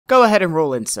go ahead and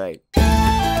roll insight.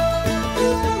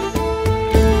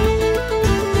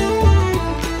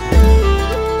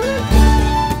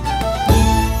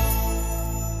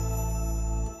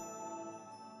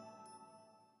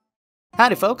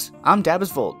 Howdy folks, I'm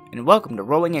Dabizvolt, and welcome to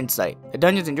Rolling Insight, a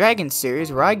Dungeons & Dragons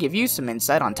series where I give you some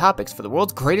insight on topics for the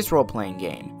world's greatest role-playing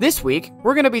game. This week,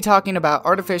 we're going to be talking about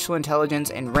artificial intelligence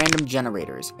and random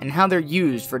generators, and how they're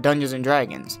used for Dungeons &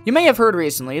 Dragons. You may have heard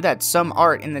recently that some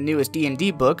art in the newest D&D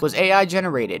book was AI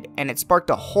generated, and it sparked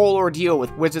a whole ordeal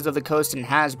with Wizards of the Coast and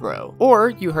Hasbro.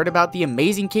 Or, you heard about the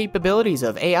amazing capabilities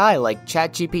of AI like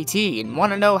ChatGPT and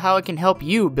want to know how it can help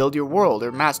you build your world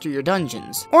or master your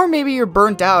dungeons. Or maybe you're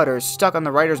burnt out or stuck on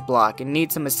the writer's block and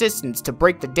need some assistance to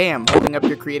break the dam holding up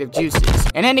your creative juices.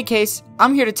 In any case,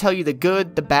 I'm here to tell you the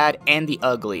good, the bad, and the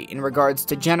ugly in regards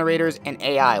to generators and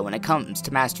AI when it comes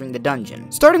to mastering the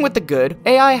dungeon. Starting with the good,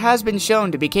 AI has been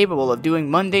shown to be capable of doing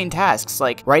mundane tasks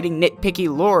like writing nitpicky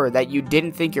lore that you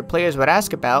didn't think your players would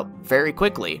ask about very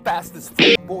quickly. Fast as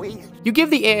f***, boy. You give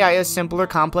the AI a simpler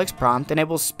complex prompt and it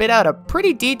will spit out a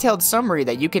pretty detailed summary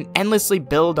that you can endlessly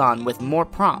build on with more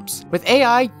prompts. With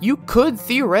AI, you could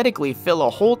theoretically fill a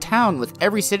whole town with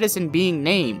every citizen being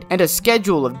named, and a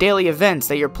schedule of daily events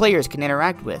that your players can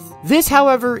interact with. This,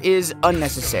 however, is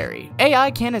unnecessary.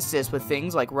 AI can assist with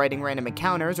things like writing random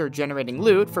encounters or generating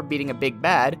loot for beating a big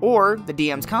bad, or the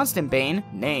DM's constant bane,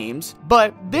 names,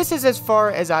 but this is as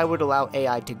far as I would allow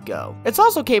AI to go. It's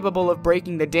also capable of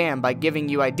breaking the dam by giving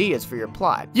you ideas for your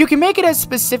plot. You can make it as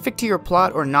specific to your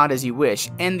plot or not as you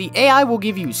wish, and the AI will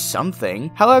give you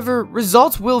something. However,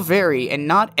 results will vary and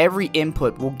not every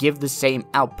input will give the same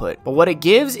output, but what it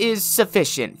gives is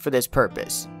sufficient for this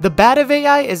purpose. The bad of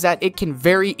AI is that it can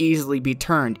very easily be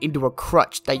turned into a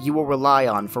crutch that you will rely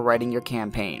on for writing your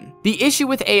campaign. The issue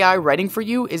with AI writing for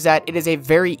you is that it is a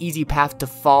very easy path to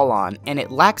fall on, and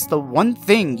it lacks the one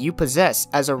thing you possess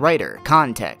as a writer: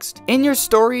 context. In your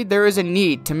story, there is a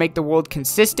need to make the world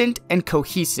consistent and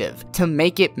cohesive, to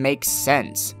make it make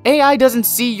sense. AI doesn't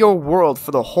see your world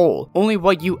for the whole, only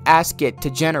what you ask it to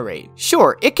generate.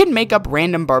 Sure, it can make up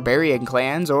random barbarian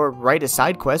clans or write a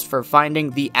side quest for finding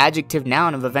the adjective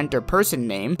noun of event or person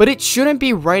name, but it shouldn't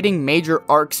be writing major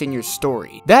arcs in your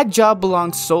story. That job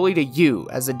belongs solely to you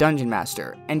as the dungeon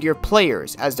master and your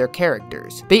players as their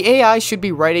characters. The AI should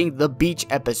be writing the beach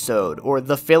episode or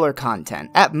the filler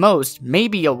content. At most,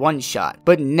 maybe a one-shot,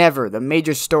 but never the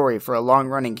major story for a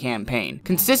long-running campaign.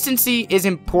 Consistency is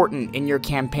important in your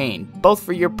campaign, both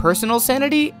for your personal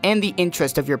sanity and the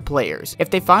interest of your players. If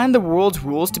they find the world's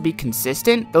rules to be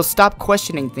consistent, they'll stop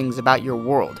questioning things about your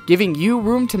world, giving you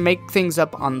room to make things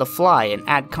up on the fly and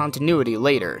add continuity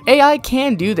later. AI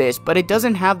can do this, but it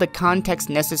doesn't have the context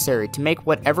necessary to make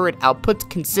whatever it outputs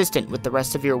consistent with the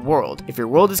rest of your world. If your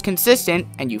world is consistent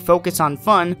and you focus on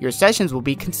fun, your sessions will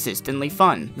be consistently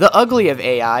fun. The ugly of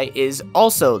AI is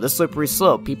also the slippery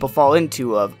slope people fall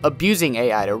into of abusing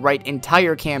AI to write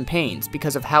entire campaigns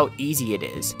because of how easy it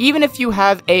is. Even if you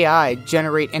have AI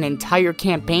generate an entire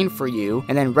campaign for you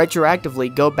and then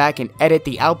retroactively go back and edit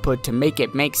the output to make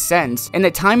it make sense, in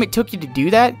the time it took you to do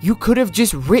that, you could have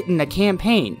just written a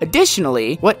campaign.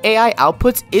 Additionally, what AI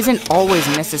outputs isn't always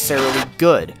necessarily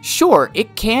good. Sure,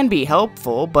 it can be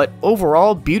helpful, but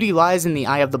overall, beauty lies in the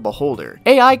eye of the beholder.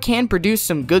 AI can produce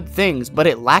some good things, but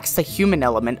it lacks the human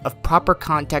element of proper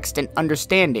context and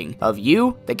understanding of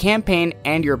you, the campaign,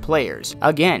 and your players.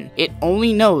 Again, it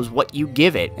only knows what you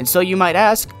give it, and so you might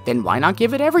ask, then why not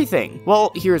give it everything?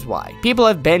 Well, here's why. People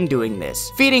have been doing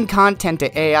this, feeding content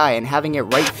to AI and having it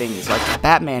write things like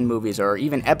Batman movies or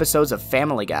even episodes of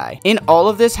Family Guy. In all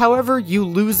of this, however, you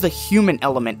lose the human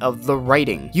element of the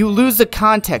writing. You lose the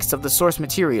context of the source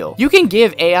material. You can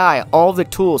give AI all the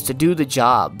tools to do the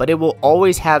job, but it will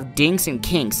always have dinks and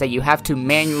kinks that you have to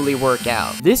manually work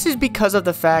out. This is because of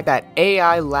the fact that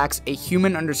AI lacks a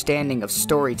human understanding of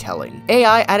storytelling.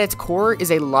 AI at its core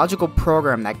is a logical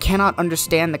program that cannot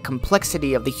understand the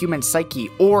complexity of the human psyche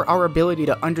or our ability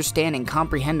to understand and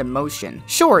comprehend emotion.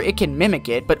 Sure, it can mimic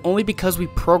it, but only because we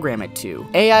program it to.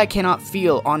 AI cannot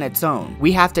feel on its own.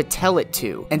 We have to tell it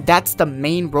to, and that's the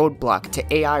main roadblock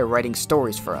to AI writing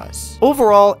stories for us.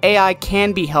 Overall, AI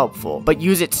can be helpful, but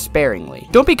use it sparingly.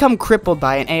 Don't become crippled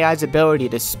by an AI's ability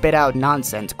to spit out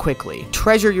nonsense quickly.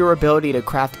 Treasure your ability to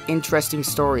craft interesting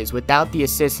stories without the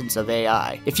assistance of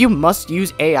AI. If you must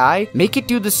use AI, make it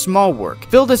do the small work.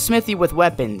 Fill the smithy with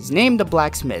weapons, name the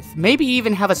blacksmith, maybe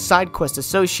even have a side quest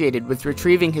associated with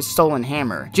retrieving his stolen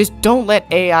hammer. Just Just don't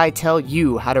let AI tell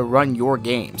you how to run your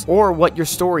games, or what your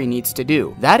story needs to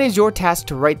do. That is your task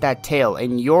to write that tale,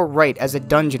 and you're right as a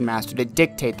dungeon master to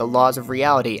dictate the laws of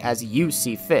reality as you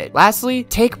see fit. Lastly,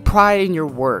 take pride in your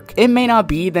work. It may not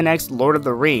be the next Lord of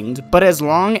the Rings, but as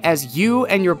long as you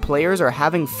and your players are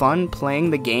having fun playing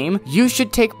the game, you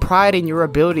should take pride in your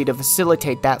ability to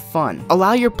facilitate that fun.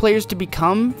 Allow your players to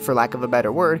become, for lack of a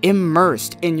better word,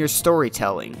 immersed in your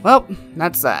storytelling. Well,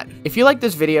 that's that. If you like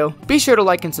this video, be sure to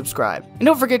like and subscribe. And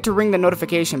don't forget to ring the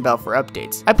notification bell for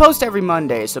updates. I post every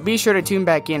Monday, so be sure to tune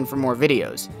back in for more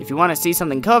videos. If you want to see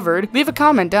something covered, leave a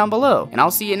comment down below, and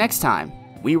I'll see you next time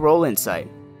we roll Insight.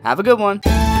 Have a good one.